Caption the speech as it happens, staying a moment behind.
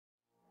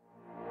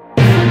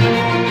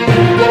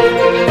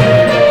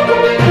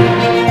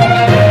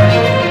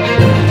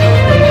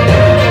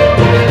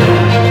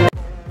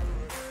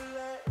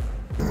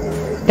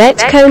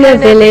Betkona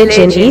village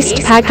in East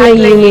Pagla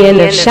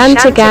Union of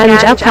Shantaganj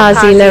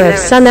Upazila of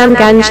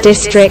Sunamganj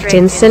district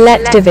in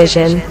Sylhet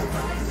division.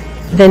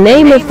 The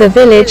name of the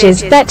village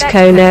is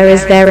Betkona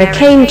as there are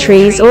cane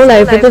trees all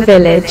over the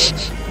village.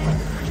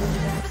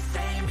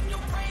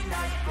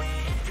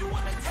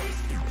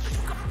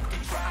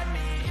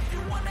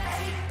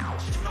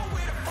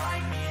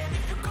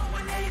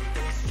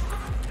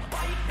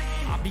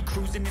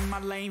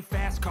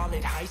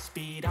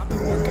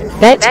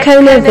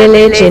 Betkona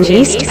village in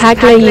East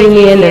Pagla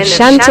Union of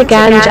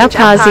Shantaganj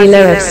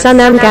Upazila of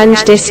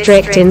Sunamganj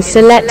district in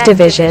Sylhet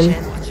division.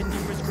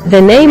 The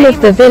name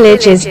of the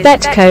village is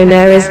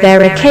Betkona as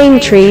there are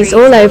cane trees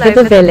all over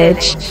the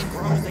village.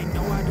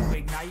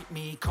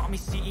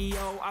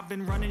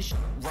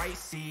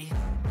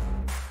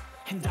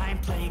 And I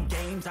ain't playing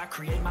games, I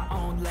create my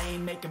own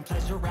lane, making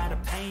pleasure out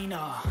of pain,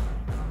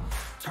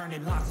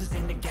 turning losses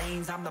into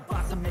gains, I'm the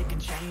boss, I'm making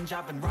change,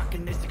 I've been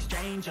rocking this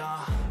exchange,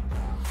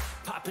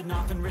 popping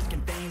off and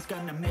risking things,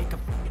 gonna make a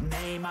fucking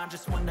name, I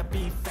just wanna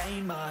be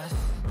famous,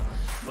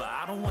 but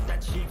I don't want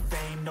that cheap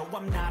fame, no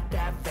I'm not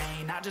that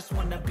vain, I just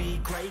wanna be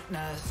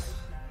greatness,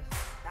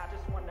 I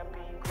just wanna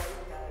be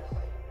greatness,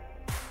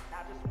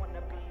 I just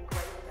wanna be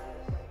greatness,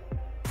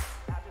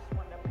 I just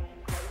wanna be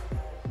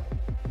greatness.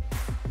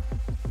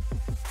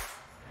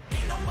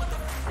 Ain't no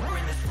motherfucker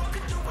in this world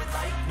could do it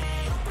like me,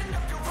 open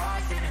up your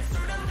eyes and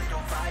insert a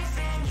little vice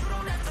in, you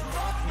don't have to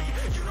love me,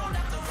 you don't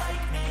have to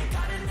like me,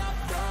 got enough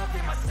love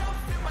in myself,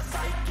 in my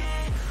psyche,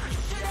 you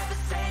should have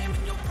the same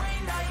in your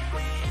brain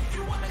nightly, if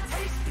you wanna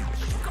taste it,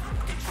 you can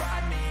fucking try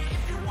me,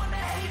 if you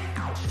wanna hate,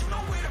 you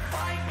know where to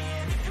find me,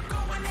 and if you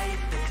go and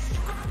hate this,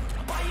 you can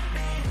fucking bite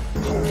me.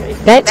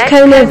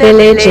 Betkona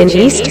village in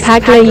East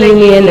Pagla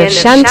Union of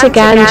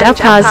Shantaganj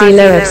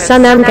Upazila of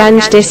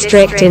Sunamganj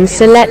district in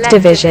Sylhet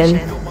division.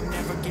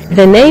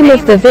 The name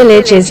of the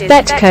village is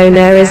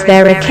Betkona as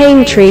there are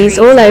cane trees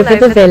all over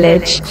the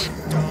village.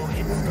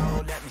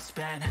 Let me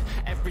spend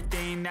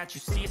everything that you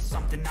see is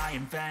something I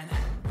invent,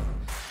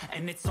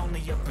 and it's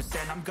only a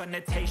percent. I'm gonna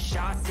take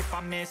shots, if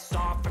I miss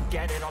off,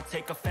 forget it, I'll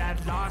take a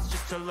fat loss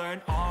just to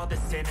learn all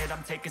that's in it.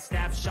 I'm taking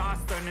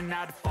snapshots, learning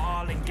how to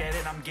fall and get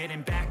it. I'm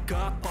getting back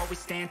up, always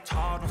stand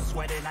tall, don't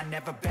sweat it. I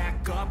never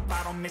back up,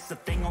 I don't miss a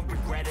thing or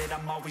regret it.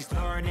 I'm always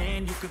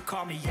learning, you could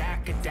call me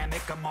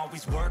academic. I'm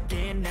always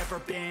working, never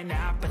been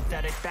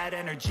apathetic. That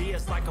energy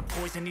is like a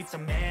poison, needs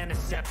some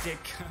antiseptic.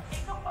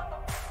 Ain't no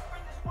motherfucker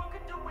in this world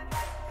could do it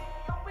like me.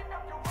 Open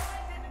up your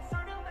eyes and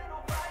insert a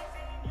little vice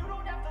in. You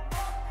don't have to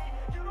love me,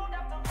 you don't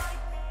have to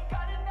like me.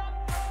 Got enough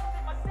love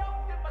in myself,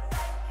 in my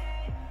psyche.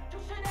 You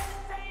should have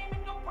the same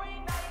in your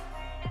brain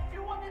nightly. If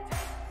you want to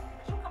taste me,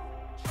 you can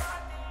try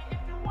me.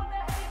 If you want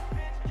to hate,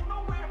 bitch, you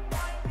know where to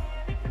find me.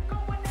 And if you go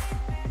and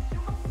hate this,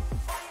 you can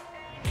fight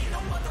me. Ain't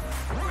no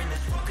motherfucker in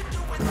this world could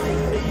do it like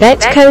me.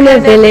 Betkona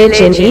village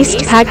in East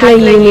Pagla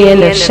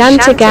Union of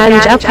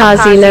Shantaganj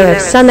Upazila of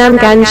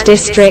Sunamganj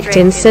district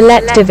in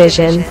Sylhet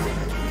division.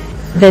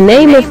 The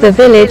name of the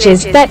village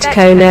is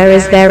Betkona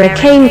as there are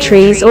cane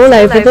trees all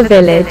over the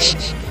village.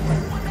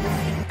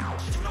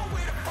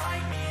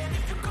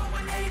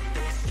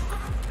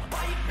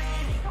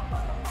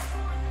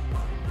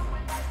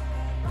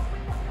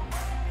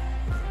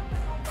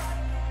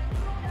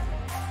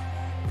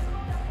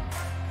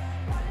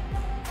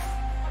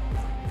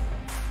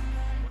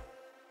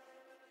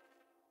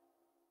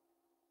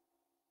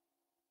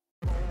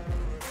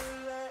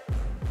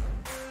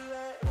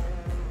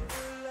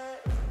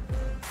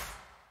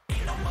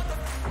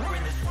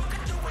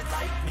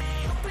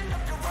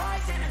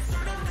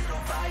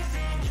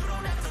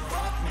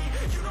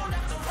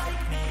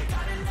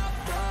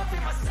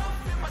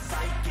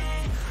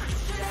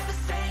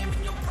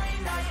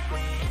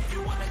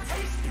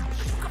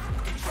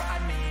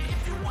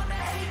 If you wanna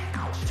hate,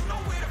 you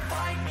know where to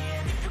find me,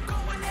 and if you go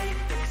and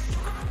hate this, you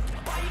can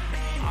bite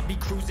me. I'll be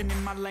cruising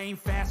in my lane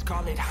fast,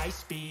 call it high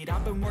speed.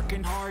 I've been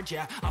working hard,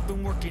 yeah, I've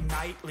been working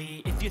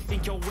nightly. If you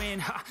think you'll win,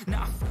 ha,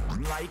 nah,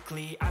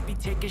 likely. I be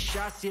taking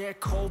shots, yeah,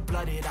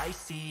 cold-blooded,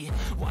 icy.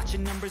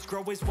 Watching numbers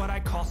grow is what I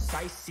call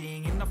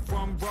sightseeing. In the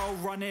front row,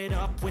 run it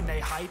up when they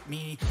hype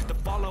me. The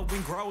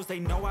following grows, they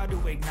know how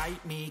to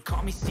ignite me.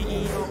 Call me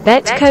CEO.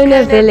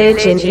 Betkona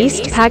village in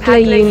East Pagla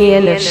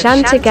Union of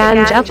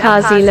Shantaganj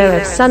Upazila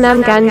of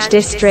Sunamganj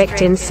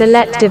district in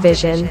Sylhet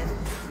division.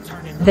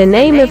 The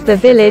name of the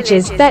village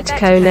is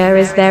Betkona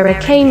as there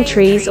are cane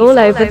trees all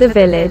over the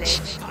village.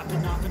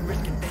 Popping off and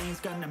risking things,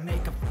 gonna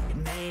make a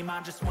fucking name.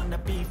 I just wanna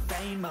be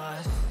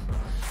famous,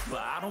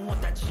 but I don't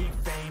want that cheap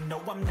fame. No,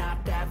 I'm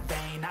not that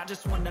vain. I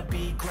just wanna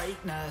be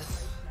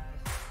greatness.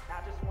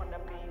 I just wanna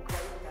be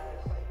greatness.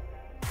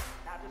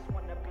 I just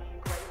wanna be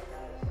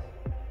greatness.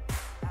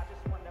 I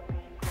just wanna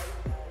be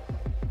greatness.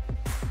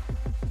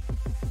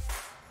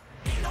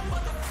 Ain't no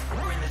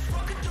motherfucker in this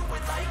world could do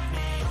it like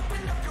me.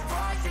 Open up your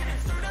eyes and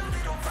insert a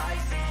little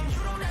vice in.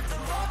 You don't have to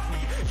love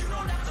me, you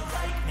don't have to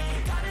like me.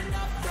 Got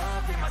enough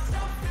love in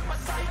myself, in my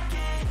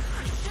psyche.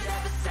 You should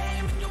have the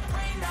same in your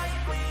brain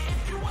nightly.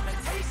 If you wanna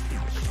taste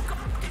it, you can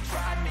fucking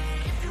try me.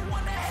 If you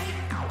wanna hate,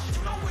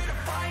 you know where to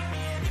find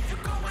me. And if you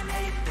go and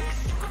hate this,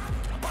 you can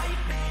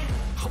bite me.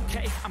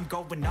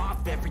 going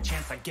off every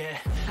chance I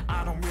get.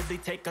 I don't really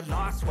take a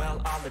loss,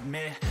 well, I'll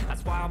admit.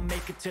 That's why I'll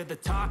make it to the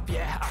top,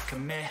 yeah, I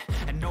commit.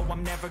 And no,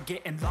 I'm never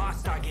getting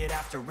lost, I get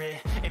after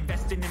it.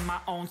 Investing in my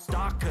own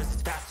stock, cause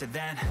it's faster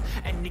than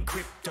any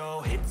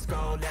crypto hits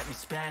go, let me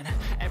spend.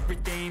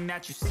 Everything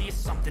that you see is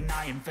something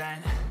I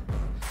invent,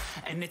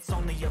 and it's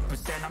only a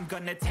percent. I'm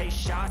gonna take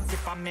shots,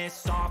 if I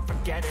miss all,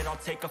 forget it.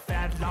 I'll take a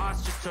fat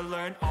loss just to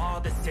learn all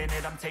that's in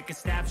it. I'm taking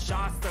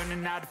snapshots,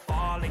 learning how to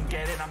fall and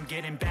get it. I'm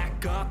getting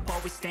back up,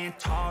 always stand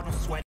tall, don't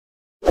sweat